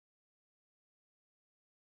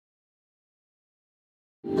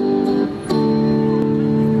Students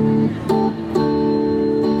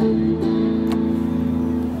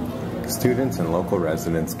and local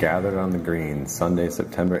residents gathered on the green Sunday,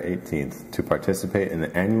 September 18th to participate in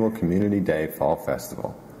the annual Community Day Fall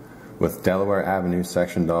Festival. With Delaware Avenue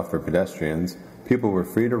sectioned off for pedestrians, people were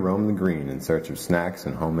free to roam the green in search of snacks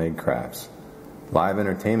and homemade crafts. Live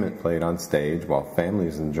entertainment played on stage while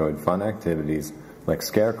families enjoyed fun activities like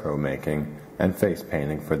scarecrow making and face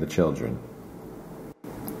painting for the children.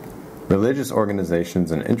 Religious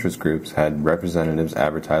organizations and interest groups had representatives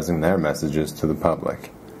advertising their messages to the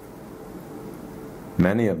public.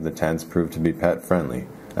 Many of the tents proved to be pet-friendly,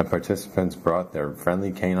 and participants brought their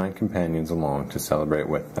friendly canine companions along to celebrate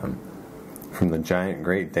with them. From the giant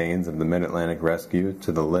Great Danes of the Mid-Atlantic Rescue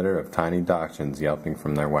to the litter of tiny dachshunds yelping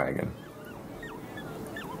from their wagon.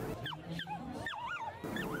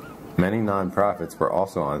 Many nonprofits were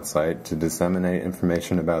also on site to disseminate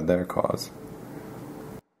information about their cause.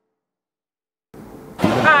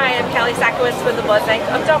 Hi, I'm Kelly Sakowitz with the Blood Bank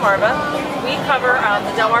of Delmarva. We cover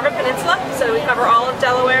the Delmarva Peninsula, so we cover all of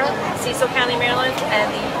Delaware, Cecil County, Maryland, and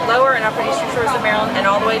the lower and upper eastern shores of Maryland, and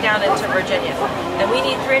all the way down into Virginia. And we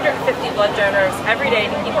need 350 blood donors every day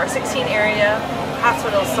to keep our 16 area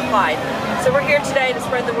hospitals supplied. So we're here today to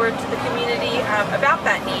spread the word to the community about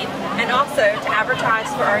that need, and also to advertise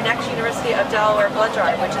for our next University of Delaware blood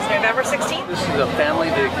drive, which is November 16th. This is a family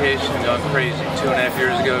vacation gone crazy. 2.5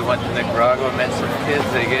 years ago we went to Nicaragua, met some kids.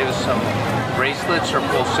 They gave us some bracelets or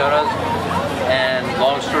pulseras, and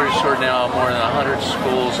long story short, now more than 100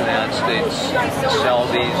 schools in the United States sell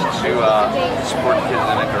these to support kids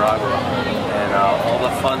in Nicaragua. And all the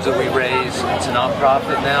funds that we raise, it's a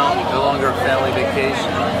non-profit now, no longer a family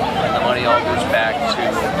vacation, and the money all goes back to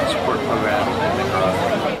support programs in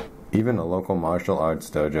Nicaragua. Even a local martial arts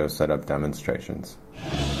dojo set up demonstrations.